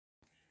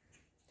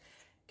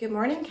Good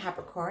morning,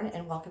 Capricorn,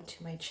 and welcome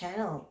to my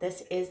channel.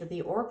 This is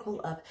the Oracle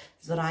of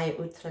Zoraya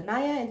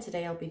Utranaya, and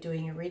today I'll be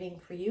doing a reading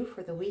for you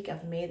for the week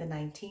of May the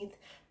 19th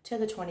to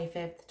the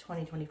 25th,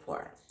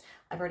 2024.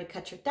 I've already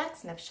cut your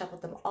decks and I've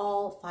shuffled them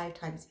all 5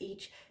 times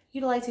each,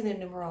 utilizing the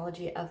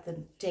numerology of the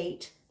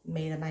date,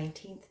 May the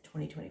 19th,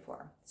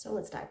 2024. So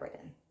let's dive right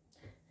in.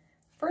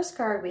 First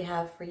card we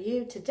have for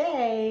you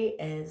today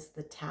is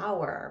the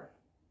Tower.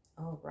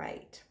 All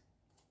right.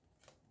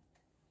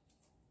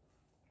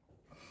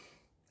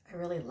 I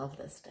really love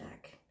this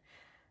deck.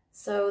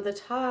 So the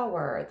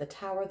Tower,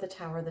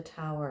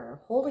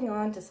 holding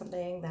on to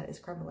something that is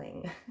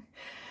crumbling,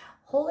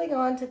 holding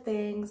on to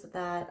things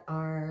that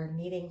are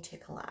needing to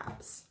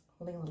collapse,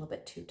 holding a little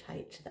bit too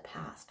tight to the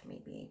past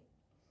maybe.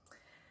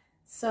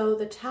 So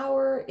the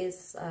Tower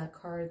is a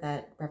card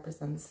that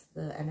represents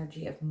the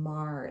energy of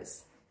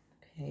Mars,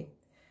 okay?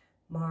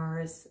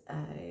 Mars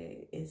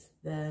is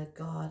the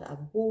god of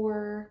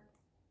war,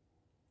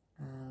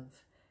 of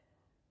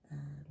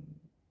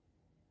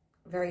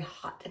very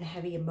hot and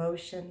heavy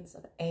emotions,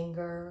 of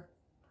anger.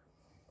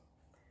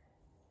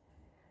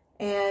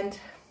 And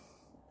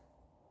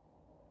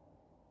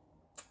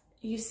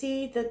you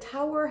see, the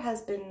Tower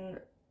has been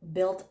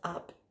built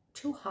up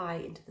too high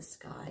into the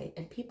sky,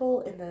 and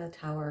people in the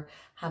Tower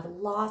have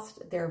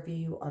lost their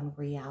view on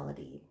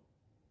reality.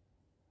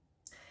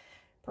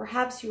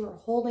 Perhaps you are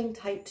holding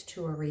tight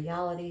to a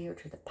reality or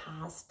to the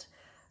past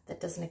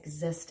that doesn't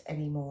exist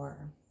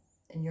anymore,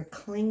 and you're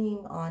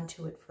clinging on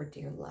to it for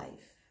dear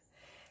life.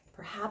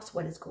 Perhaps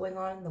what is going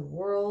on in the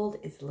world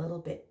is a little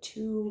bit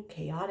too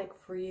chaotic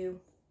for you.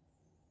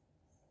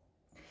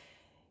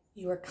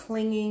 You are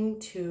clinging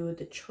to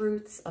the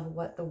truths of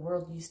what the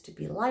world used to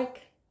be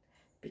like,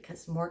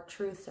 because more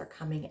truths are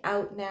coming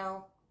out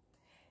now,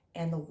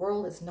 and the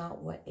world is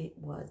not what it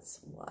was.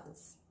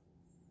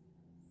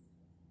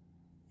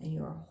 And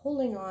you are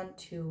holding on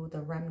to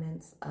the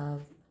remnants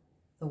of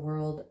the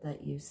world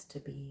that used to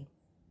be.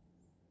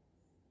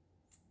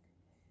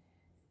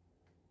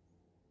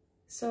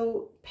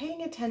 So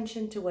paying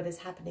attention to what is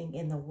happening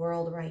in the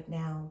world right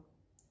now,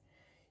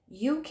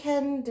 you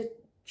can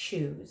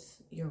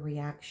choose your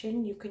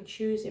reaction. You can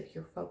choose if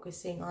you're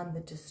focusing on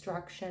the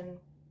destruction,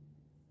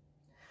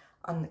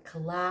 on the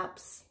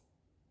collapse,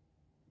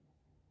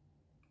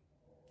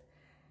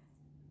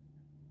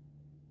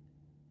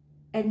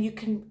 and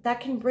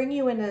that can bring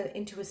you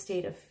into a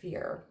state of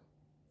fear.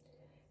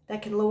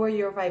 That can lower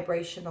your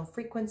vibrational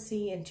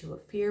frequency into a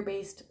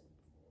fear-based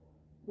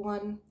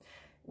one,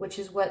 which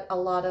is what a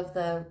lot of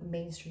the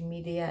mainstream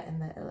media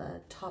and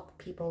the top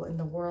people in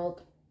the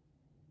world,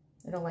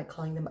 I don't like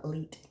calling them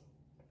elite,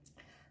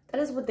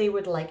 that is what they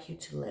would like you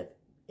to live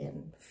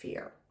in,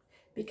 fear.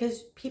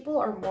 Because people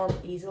are more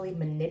easily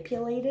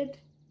manipulated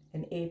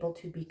and able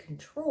to be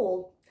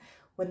controlled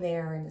when they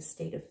are in a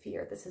state of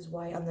fear. This is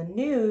why on the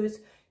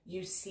news,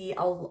 you see,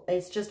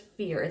 it's just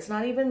fear. It's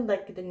not even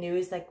like the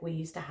news like we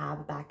used to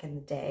have back in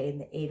the day, in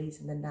the 80s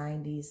and the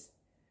 90s,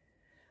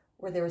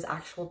 where there was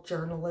actual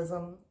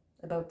journalism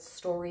about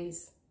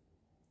stories.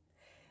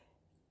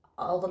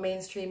 All the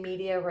mainstream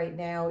media right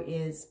now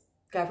is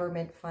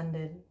government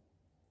funded,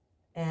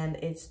 and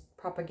it's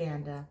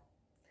propaganda,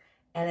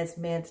 and it's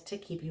meant to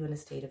keep you in a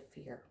state of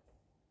fear,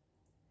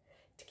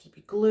 to keep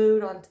you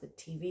glued onto the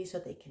TV so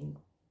they can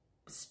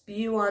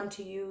spew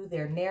onto you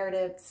their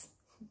narratives.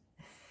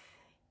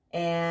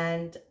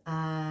 And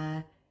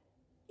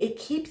it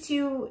keeps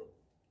you,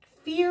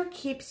 fear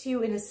keeps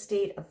you in a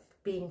state of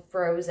being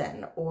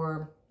frozen,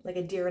 or like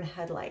a deer in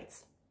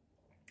headlights,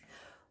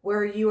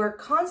 where you are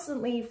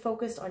constantly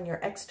focused on your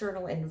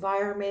external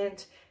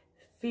environment,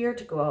 fear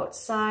to go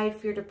outside,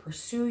 fear to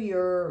pursue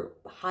your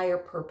higher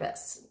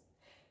purpose.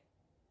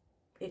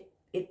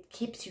 It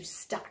keeps you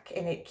stuck,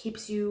 and it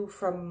keeps you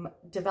from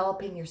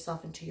developing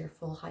yourself into your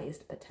full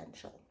highest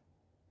potential.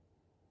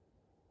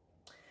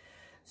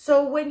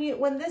 So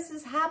when this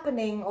is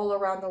happening all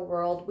around the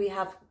world, we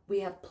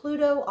have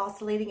Pluto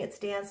oscillating its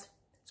dance.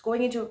 It's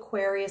going into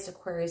Aquarius.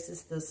 Aquarius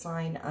is the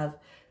sign of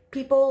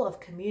people, of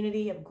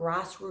community, of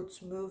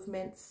grassroots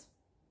movements,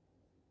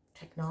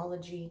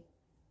 technology.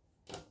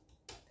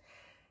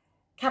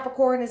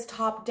 Capricorn is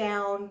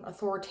top-down,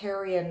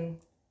 authoritarian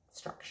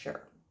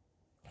structure.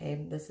 Okay,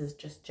 this is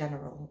just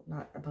general,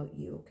 not about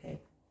you, okay?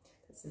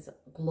 This is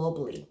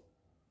globally.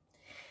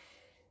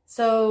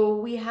 So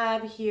we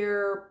have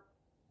here,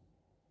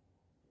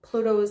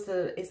 Pluto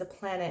is a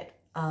planet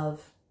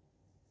of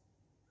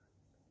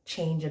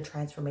change and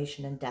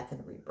transformation and death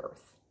and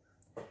rebirth.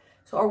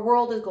 So our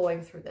world is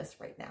going through this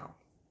right now.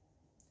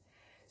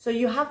 So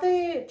you have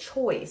the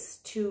choice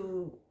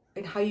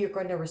in how you're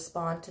going to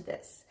respond to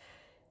this.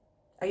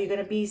 Are you going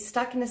to be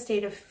stuck in a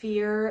state of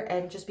fear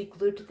and just be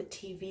glued to the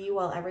TV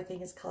while everything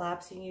is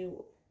collapsing,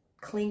 you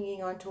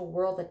clinging onto a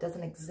world that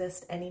doesn't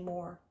exist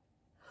anymore?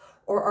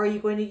 Or are you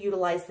going to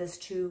utilize this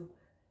to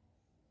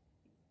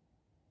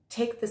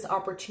take this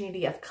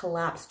opportunity of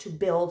collapse to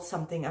build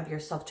something of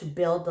yourself, to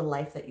build the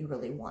life that you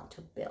really want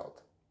to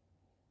build,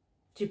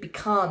 to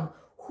become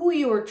who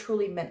you are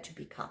truly meant to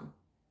become?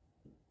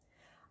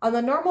 On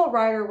the normal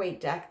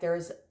Rider-Waite deck,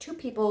 there's 2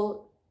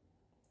 people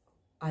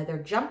either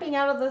jumping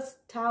out of this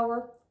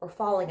tower or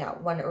falling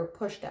out, or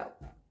pushed out.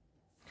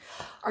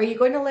 Are you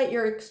going to let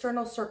your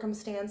external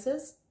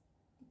circumstances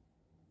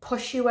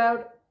push you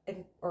out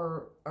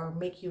or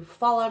make you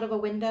fall out of a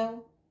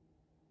window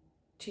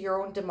to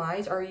your own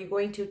demise? Or are you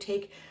going to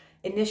take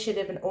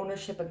initiative and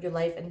ownership of your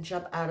life and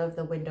jump out of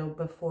the window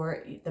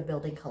before the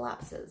building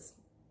collapses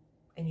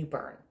and you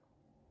burn?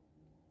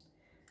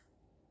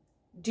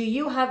 Do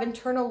you have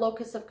internal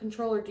locus of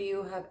control, or do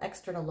you have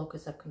external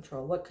locus of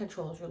control? What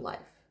controls your life?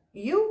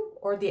 You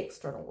or the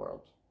external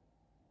world?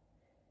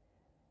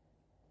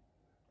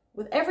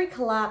 With every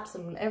collapse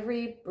and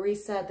every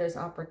reset, there's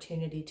an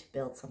opportunity to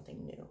build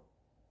something new.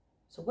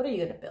 So what are you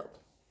going to build?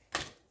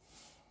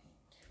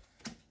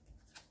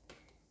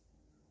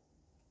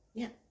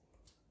 Yeah.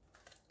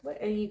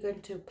 What are you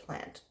going to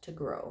plant, to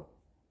grow?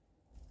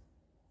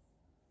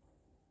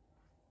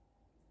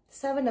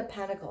 Seven of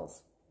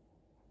Pentacles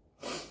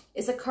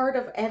is a card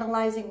of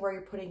analyzing where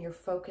you're putting your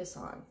focus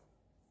on.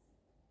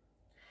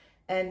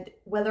 And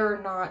whether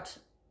or not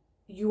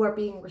you are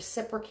being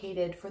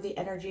reciprocated for the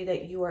energy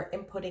that you are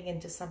inputting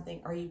into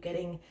something. Are you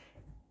getting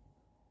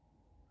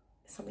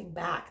something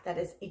back that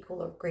is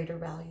equal or greater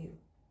value?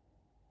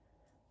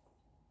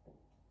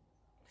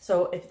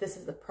 So if this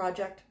is the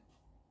project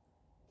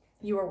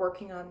you are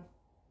working on,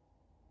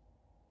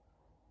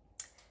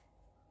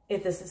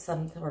 if this is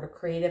some sort of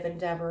creative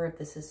endeavor, if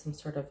this is some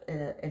sort of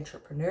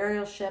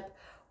entrepreneurship,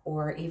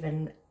 or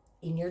even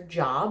in your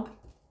job,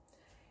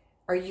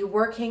 are you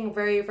working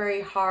very,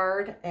 very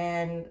hard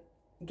and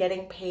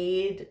getting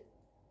paid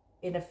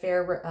in a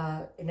fair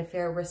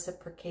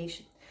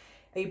reciprocation?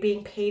 Are you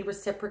being paid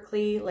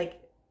reciprocally,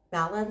 like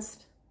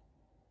balanced?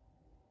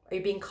 Are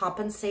you being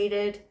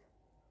compensated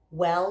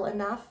well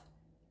enough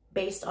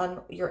based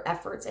on your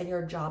efforts and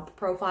your job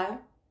profile?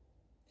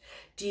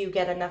 Do you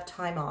get enough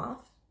time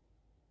off?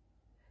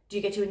 Do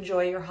you get to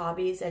enjoy your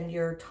hobbies and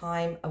your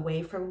time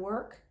away from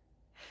work?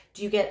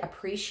 Do you get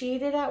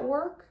appreciated at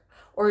work?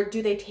 Or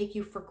do they take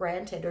you for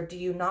granted? Or do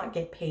you not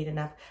get paid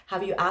enough?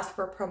 Have you asked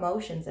for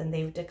promotions and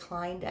they've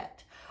declined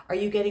it? Are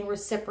you getting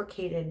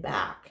reciprocated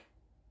back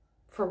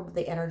from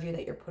the energy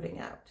that you're putting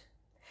out?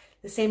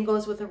 The same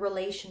goes with a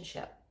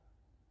relationship.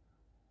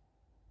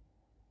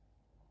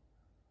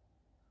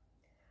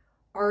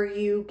 Are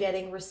you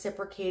getting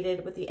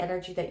reciprocated with the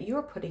energy that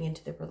you're putting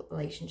into the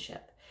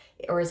relationship?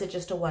 Or is it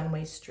just a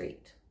one-way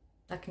street?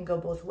 That can go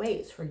both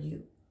ways for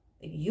you.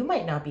 You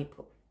might not be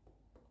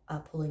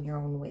pulling your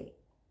own weight.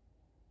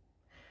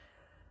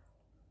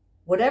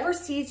 Whatever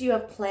seeds you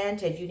have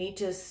planted, you need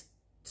to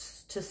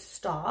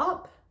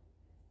stop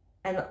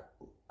and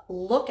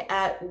look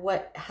at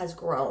what has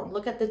grown.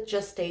 Look at the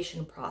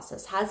gestation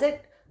process. Has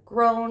it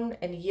grown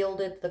and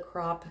yielded the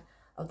crop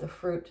of the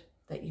fruit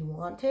that you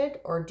wanted,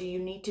 or do you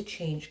need to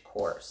change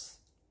course?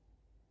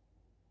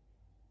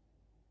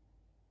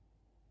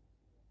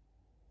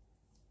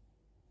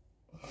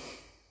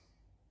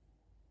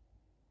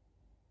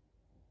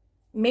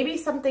 Maybe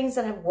some things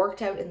that have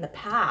worked out in the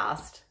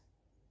past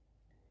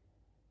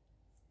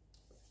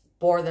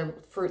bore the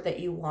fruit that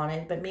you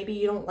wanted, but maybe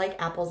you don't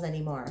like apples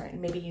anymore,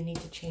 and maybe you need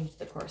to change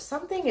the course.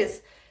 Something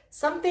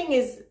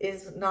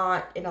is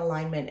not in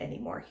alignment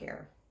anymore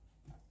here.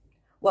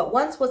 What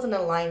once was in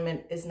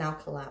alignment is now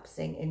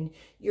collapsing, and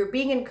you're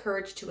being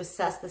encouraged to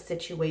assess the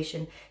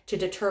situation to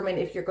determine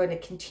if you're going to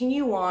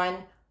continue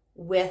on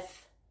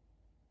with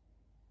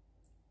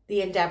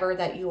the endeavor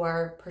that you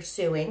are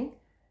pursuing,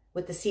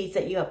 with the seeds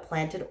that you have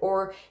planted,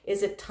 or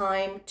is it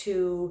time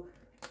to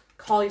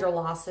call your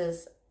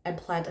losses and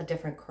plant a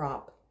different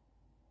crop,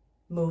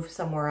 move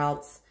somewhere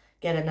else,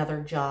 get another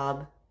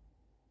job,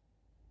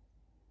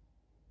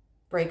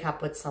 break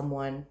up with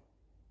someone,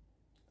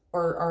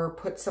 or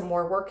put some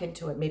more work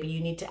into it. Maybe you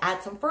need to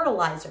add some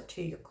fertilizer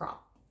to your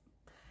crop,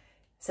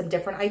 some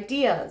different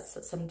ideas,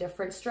 some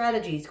different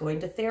strategies, going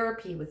to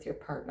therapy with your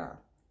partner.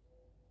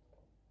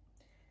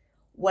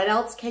 What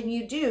else can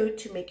you do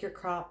to make your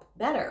crop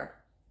better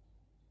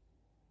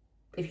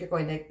if you're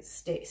going to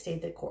stay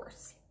the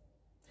course?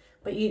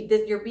 But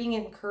you're being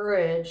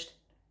encouraged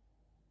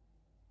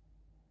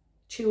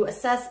to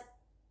assess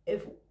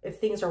if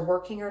things are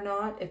working or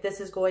not, if this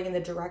is going in the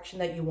direction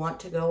that you want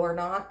to go or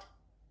not.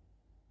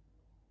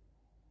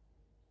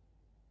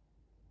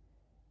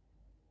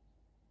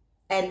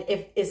 And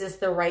is this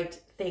the right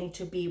thing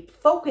to be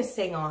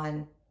focusing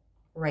on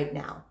right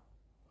now?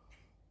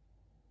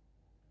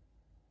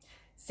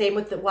 Same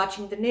with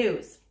watching the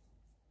news.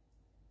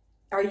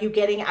 Are you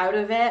getting out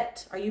of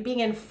it? Are you being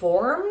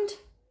informed?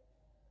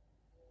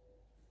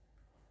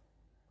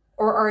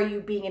 Or are you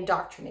being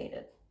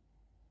indoctrinated?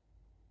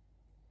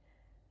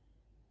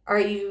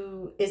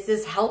 Is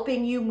this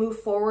helping you move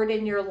forward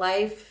in your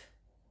life?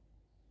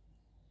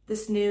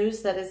 This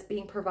news that is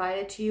being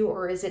provided to you,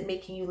 or is it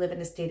making you live in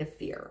a state of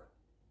fear?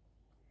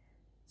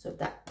 So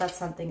that's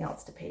something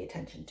else to pay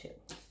attention to.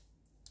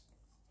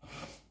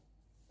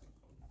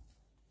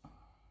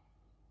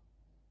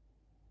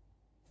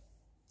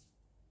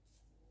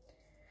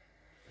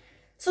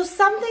 So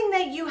something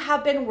that you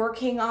have been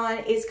working on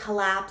is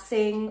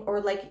collapsing,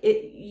 or like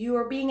you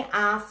are being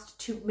asked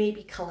to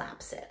maybe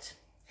collapse it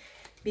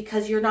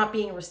because you're not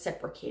being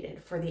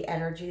reciprocated for the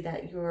energy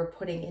that you're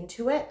putting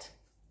into it.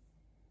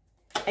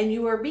 And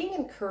you are being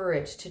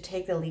encouraged to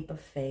take the leap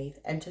of faith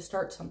and to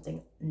start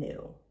something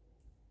new.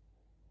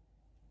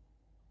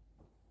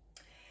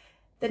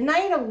 The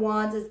Knight of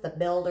Wands is the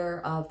builder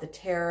of the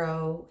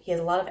tarot. He has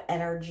a lot of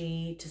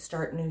energy to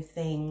start new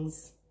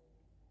things.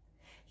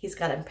 He's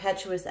got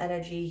impetuous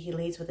energy. He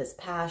leads with his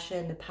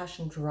passion. The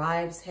passion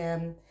drives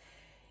him.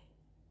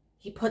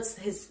 He puts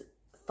his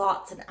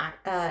thoughts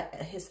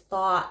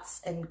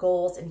and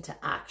goals into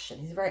action.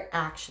 He's very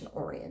action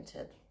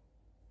oriented.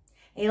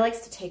 And he likes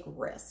to take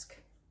risk.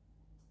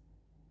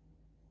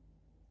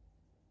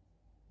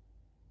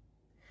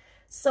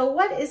 So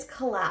what is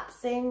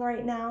collapsing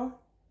right now?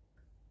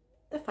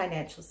 The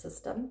financial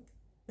system.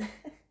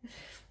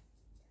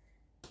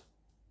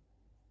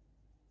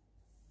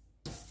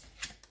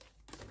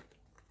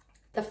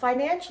 The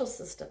financial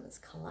system is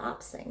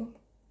collapsing.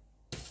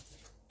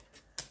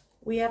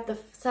 We have the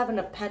Seven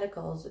of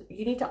Pentacles.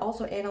 You need to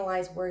also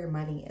analyze where your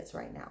money is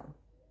right now.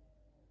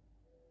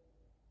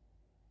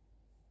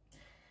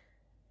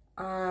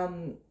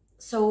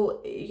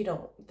 So, you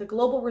know, the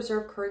global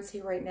reserve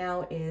currency right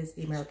now is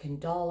the American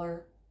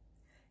dollar.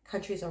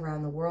 Countries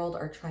around the world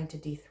are trying to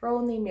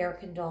dethrone the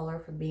American dollar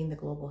from being the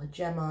global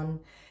hegemon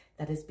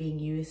that is being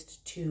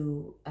used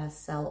to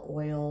sell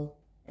oil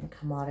and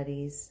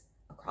commodities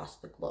across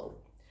the globe.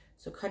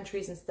 So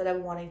countries, instead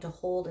of wanting to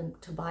hold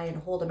and to buy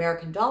and hold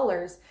American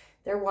dollars,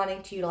 they're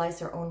wanting to utilize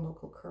their own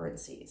local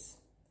currencies.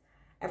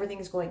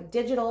 Everything's going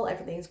digital.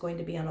 Everything's going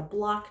to be on a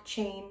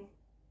blockchain.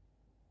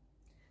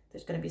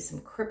 There's going to be some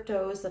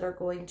cryptos that are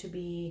going to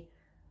be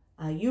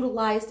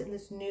utilized in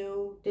this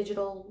new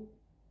digital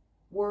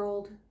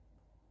world,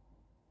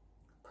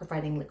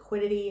 providing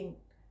liquidity.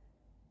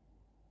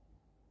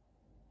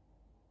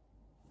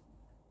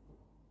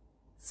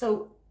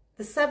 So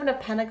the Seven of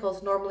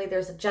Pentacles, normally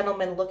there's a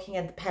gentleman looking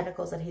at the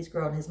pentacles that he's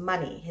grown, his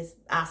money, his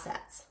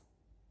assets.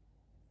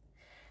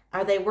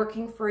 Are they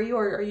working for you,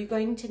 or are you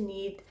going to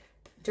need,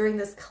 during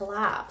this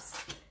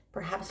collapse,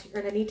 perhaps you're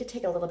going to need to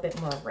take a little bit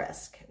more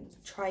risk,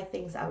 try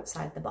things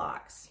outside the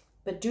box,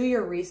 but do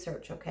your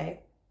research,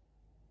 okay?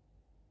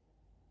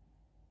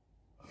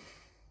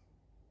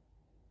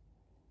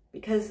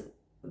 Because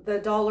the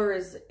dollar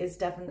is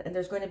definitely, and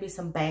there's going to be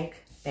some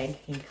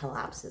banking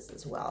collapses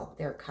as well.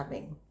 They're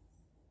coming.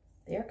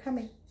 They're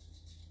coming.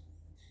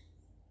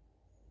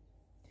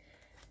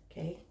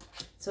 Okay,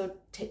 so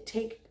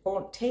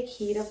take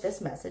heed of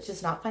this message.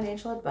 It's not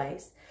financial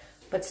advice,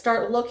 but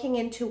start looking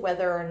into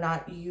whether or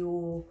not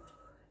you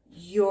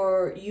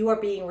are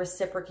being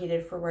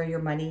reciprocated for where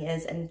your money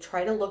is, and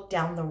try to look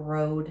down the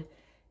road.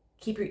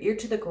 Keep your ear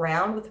to the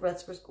ground with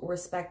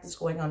respect is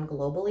going on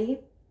globally,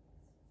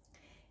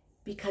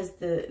 because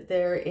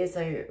there is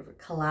a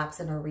collapse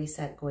and a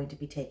reset going to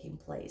be taking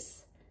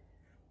place.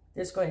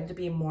 There's going to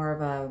be more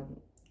of a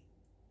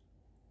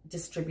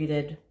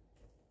distributed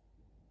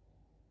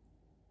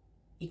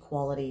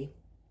equality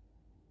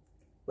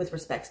with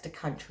respects to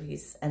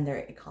countries and their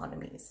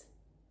economies.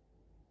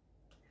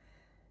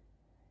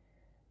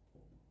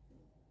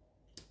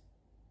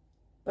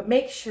 But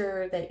make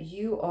sure that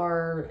you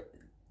are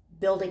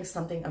building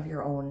something of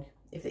your own.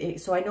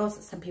 So I know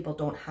some people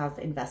don't have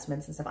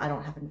investments and stuff. I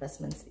don't have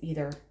investments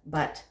either,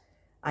 but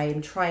I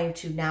am trying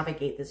to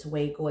navigate this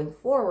way going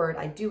forward.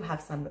 I do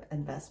have some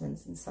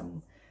investments in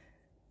some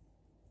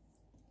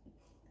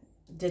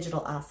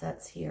digital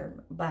assets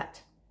here,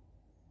 but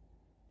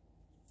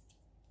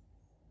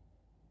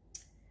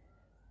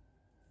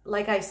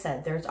like I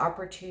said, there's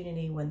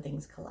opportunity when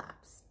things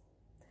collapse.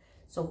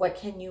 So what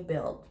can you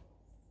build?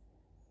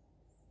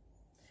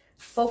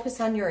 Focus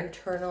on your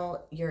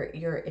internal,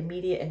 your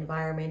immediate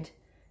environment.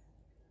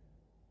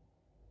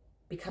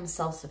 Become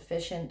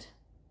self-sufficient.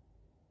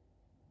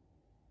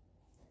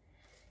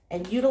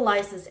 And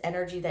utilize this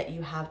energy that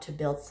you have to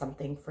build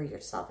something for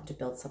yourself and to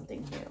build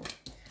something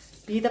new.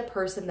 Be the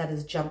person that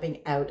is jumping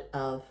out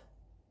of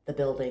the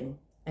building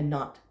and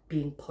not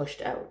being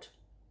pushed out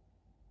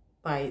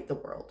by the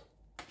world.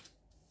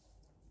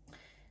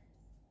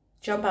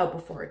 Jump out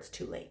before it's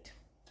too late.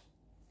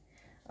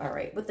 All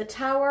right, with the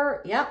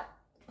Tower, yep.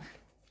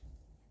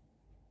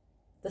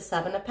 The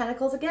Seven of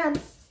Pentacles again.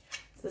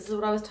 So this is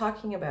what I was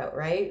talking about,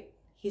 right?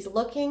 He's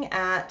looking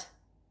at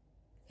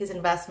his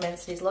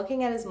investments. He's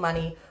looking at his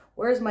money,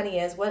 where his money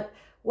is, what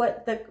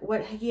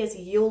he has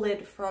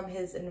yielded from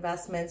his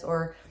investments,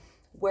 or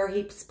where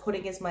he's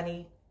putting his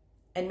money.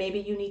 And maybe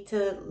you need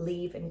to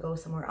leave and go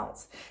somewhere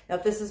else. Now,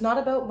 if this is not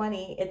about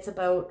money, it's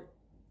about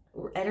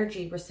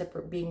energy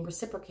being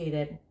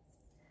reciprocated.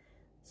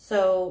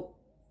 So,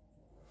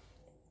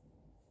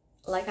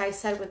 like I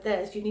said with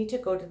this, you need to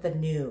go to the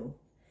new.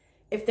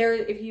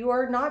 If you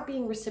are not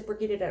being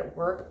reciprocated at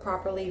work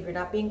properly, if you're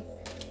not being,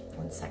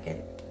 one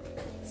second,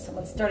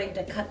 someone's starting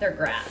to cut their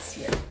grass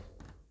here.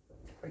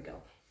 There we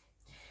go.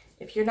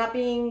 If you're not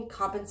being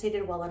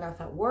compensated well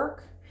enough at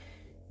work,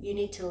 you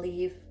need to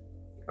leave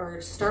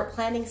or start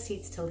planting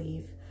seeds to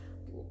leave.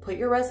 put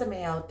your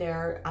resume out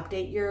there,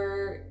 update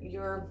your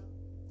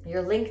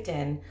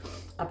LinkedIn,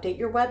 update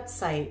your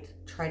website,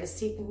 try to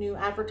seek new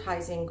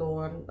advertising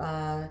going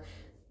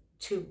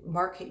to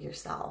market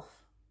yourself.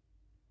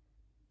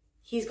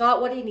 He's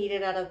got what he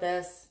needed out of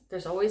this.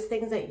 There's always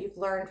things that you've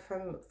learned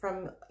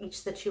from each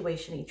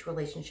situation, each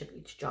relationship,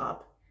 each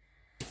job.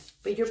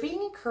 But you're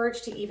being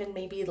encouraged to even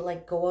maybe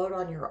like go out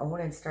on your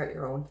own and start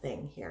your own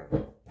thing here.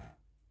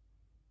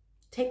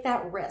 Take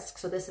that risk.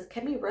 So this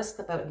can be risks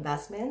about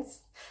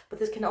investments, but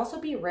this can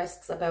also be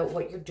risks about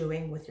what you're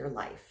doing with your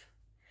life.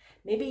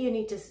 Maybe you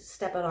need to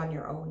step out on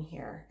your own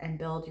here and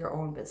build your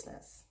own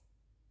business.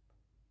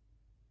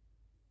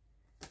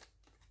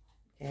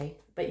 Okay,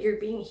 but you're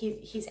being,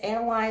 he's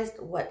analyzed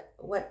what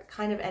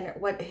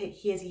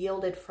he has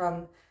yielded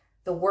from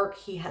the work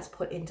he has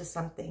put into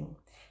something.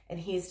 And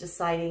he's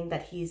deciding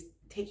that he's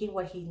taking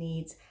what he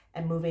needs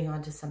and moving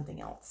on to something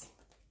else.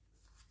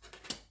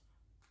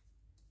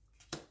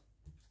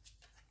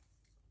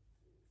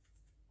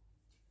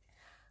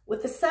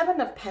 With the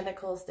Seven of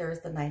Pentacles,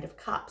 there's the Knight of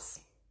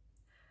Cups.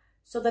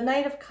 So the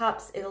Knight of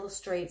Cups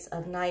illustrates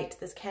a knight.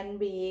 This can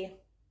be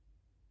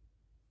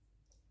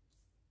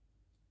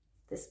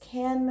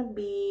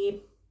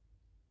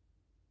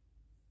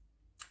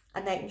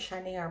a knight in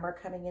shining armor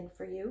coming in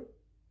for you.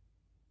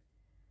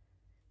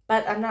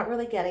 But I'm not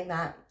really getting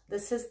that.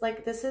 This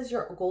is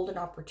your golden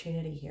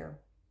opportunity here.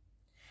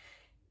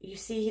 You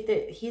see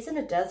that he's in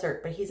a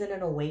desert, but he's in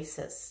an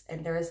oasis,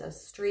 and there is a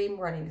stream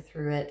running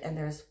through it, and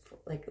there's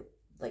like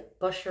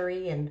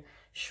bushery and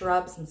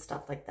shrubs and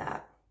stuff like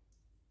that.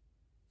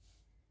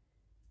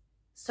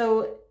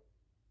 So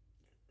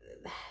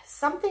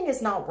something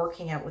is not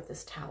working out with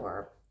this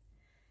Tower,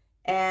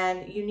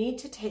 and you need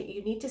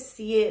to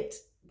see it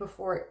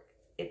before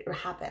it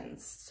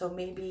happens. So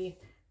maybe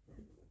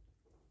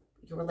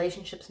your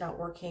relationship's not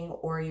working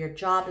or your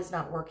job is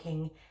not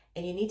working,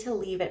 and you need to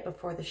leave it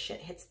before the shit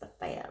hits the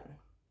fan.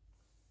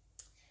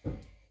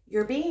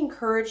 You're being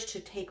encouraged to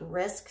take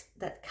risk,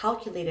 that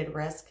calculated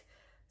risk,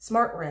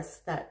 smart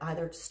risk, that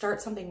either to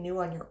start something new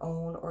on your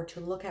own or to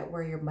look at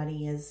where your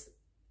money is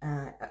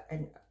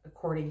and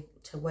according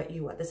to what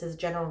you want. This is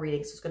general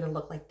reading, so it's going to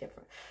look like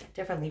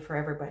differently for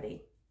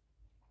everybody.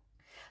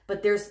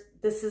 But this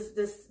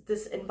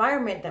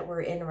environment that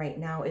we're in right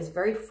now is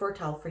very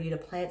fertile for you to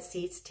plant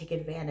seeds, to take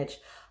advantage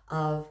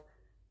of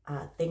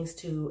things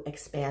to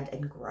expand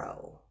and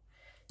grow.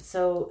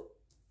 So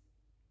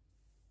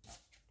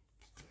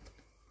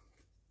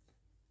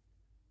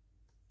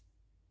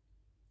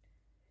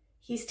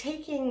he's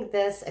taking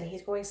this and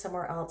he's going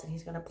somewhere else, and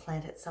he's going to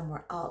plant it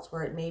somewhere else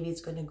where maybe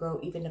it's going to grow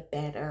even a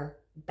better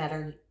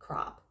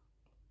crop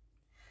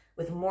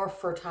with more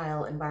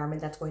fertile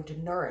environment that's going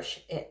to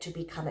nourish it to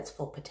become its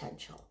full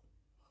potential.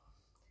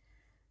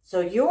 So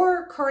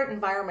your current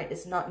environment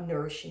is not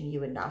nourishing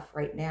you enough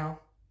right now,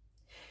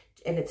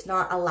 and it's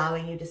not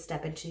allowing you to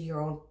step into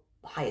your own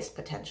highest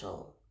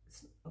potential.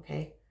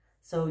 Okay,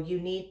 so you're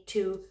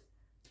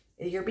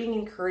being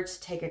encouraged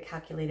to take a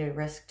calculated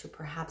risk to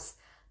perhaps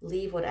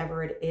leave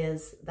whatever it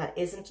is that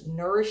isn't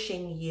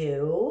nourishing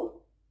you,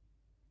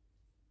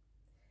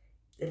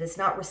 that is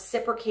not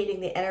reciprocating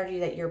the energy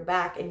that you're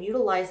back, and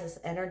utilize this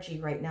energy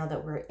right now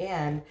that we're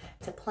in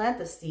to plant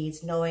the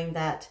seeds, knowing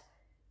that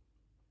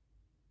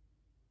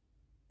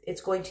it's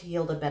going to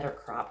yield a better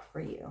crop for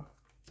you.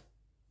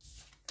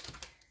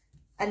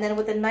 And then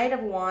with the Knight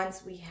of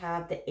Wands, we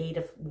have the Eight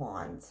of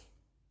Wands.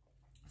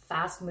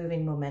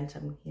 Fast-moving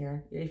momentum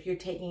here. If you're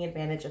taking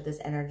advantage of this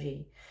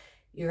energy,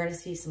 you're going to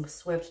see some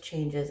swift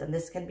changes, and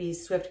this can be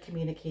swift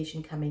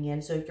communication coming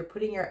in. So if you're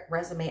putting your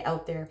resume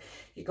out there,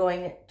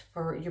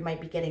 you might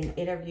be getting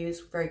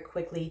interviews very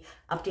quickly,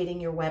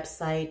 updating your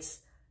websites,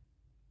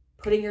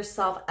 putting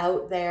yourself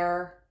out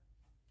there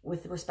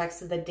with respects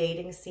to the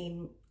dating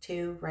scene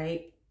too,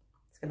 right?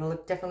 It's going to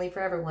look differently for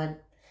everyone.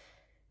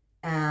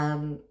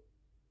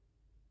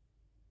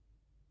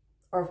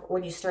 Or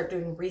when you start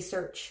doing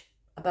research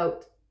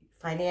about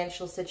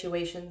financial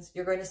situations,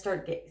 you're going to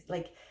start getting,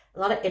 like, a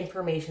lot of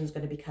information is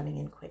going to be coming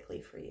in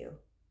quickly for you.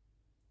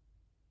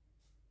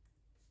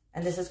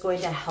 And this is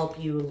going to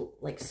help you,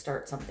 like,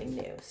 start something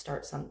new,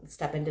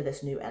 step into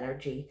this new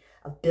energy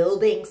of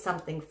building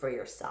something for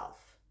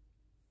yourself.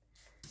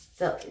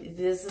 So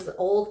the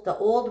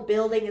old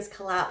building is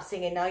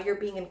collapsing, and now you're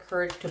being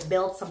encouraged to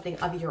build something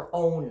of your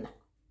own.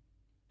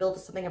 Build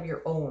something of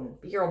your own.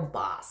 Be your own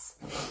boss.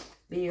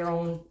 Be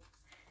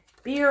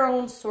your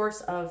own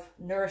source of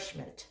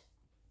nourishment.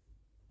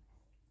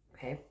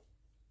 Okay.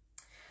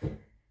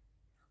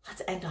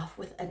 Let's end off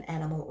with an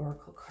animal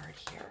oracle card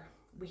here.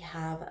 We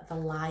have the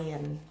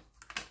Lion.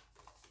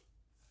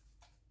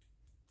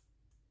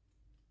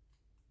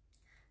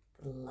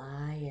 The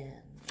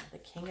Lion, the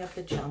king of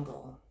the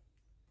jungle.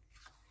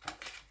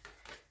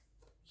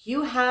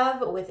 You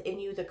have within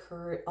you the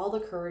courage, all the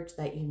courage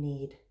that you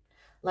need.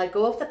 Let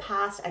go of the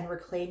past and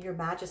reclaim your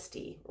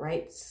majesty,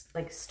 right?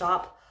 Like,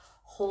 stop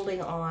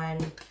holding on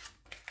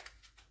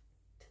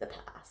to the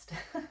past.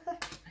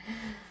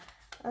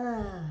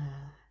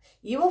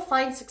 You will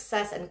find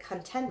success and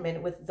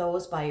contentment with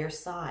those by your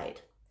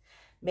side.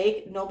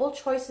 Make noble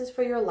choices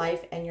for your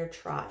life and your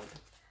tribe.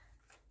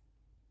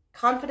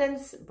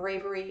 Confidence,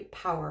 bravery,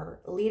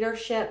 power,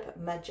 leadership,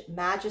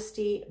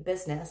 majesty,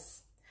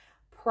 business,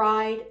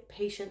 pride,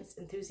 patience,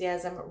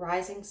 enthusiasm,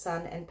 rising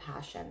sun, and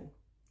passion.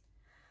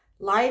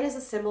 Lion is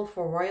a symbol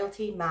for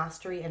royalty,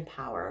 mastery, and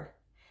power.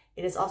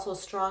 It is also a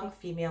strong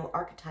female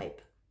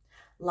archetype.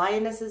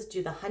 Lionesses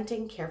do the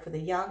hunting, care for the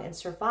young, and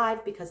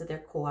survive because of their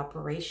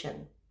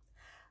cooperation.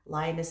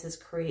 Lionesses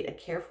create a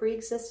carefree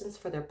existence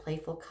for their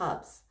playful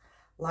cubs.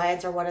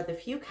 Lions are one of the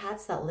few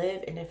cats that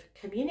live in a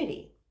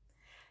community.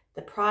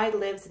 The pride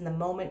lives in the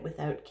moment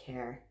without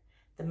care.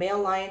 The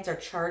male lions are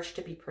charged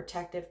to be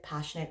protective,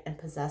 passionate, and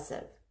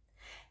possessive.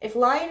 If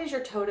lion is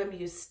your totem,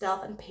 use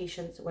stealth and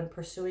patience when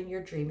pursuing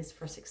your dreams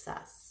for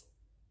success.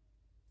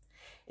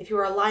 If you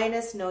are a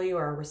lioness, know you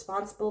are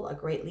responsible, a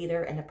great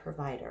leader, and a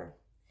provider.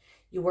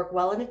 You work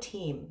well in a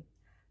team.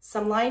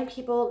 Some lion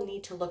people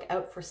need to look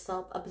out for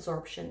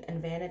self-absorption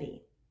and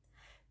vanity.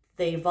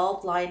 The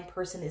evolved lion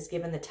person is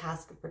given the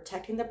task of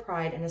protecting the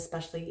pride and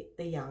especially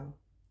the young.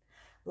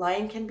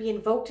 Lion can be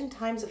invoked in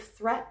times of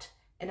threat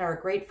and are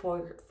a great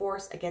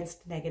force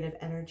against negative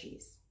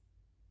energies.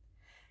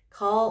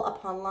 Call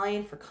upon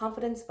lion for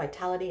confidence,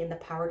 vitality, and the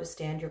power to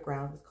stand your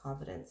ground with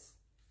confidence.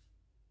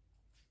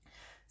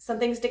 Some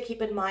things to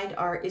keep in mind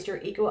are, is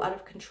your ego out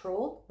of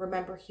control?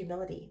 Remember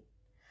humility.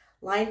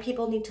 Lion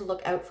people need to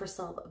look out for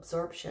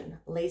self-absorption,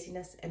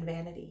 laziness, and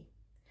vanity.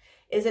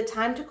 Is it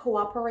time to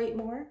cooperate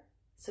more?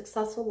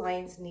 Successful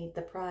lions need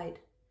the pride.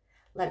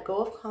 Let go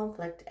of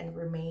conflict and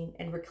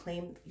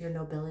reclaim your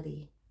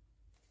nobility.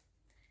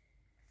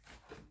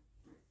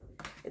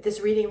 If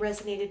this reading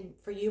resonated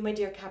for you, my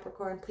dear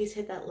Capricorn, please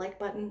hit that like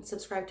button,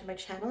 subscribe to my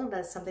channel if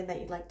that's something that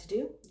you'd like to do.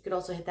 You could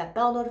also hit that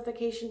bell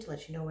notification to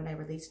let you know when I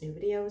release new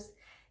videos.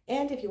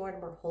 And if you want a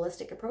more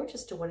holistic approach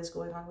as to what is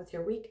going on with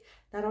your week,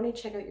 not only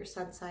check out your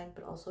sun sign,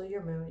 but also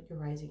your moon, your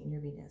rising, and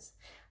your Venus.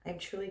 I'm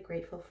truly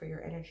grateful for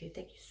your energy.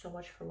 Thank you so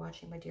much for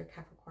watching, my dear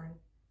Capricorn.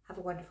 Have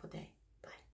a wonderful day.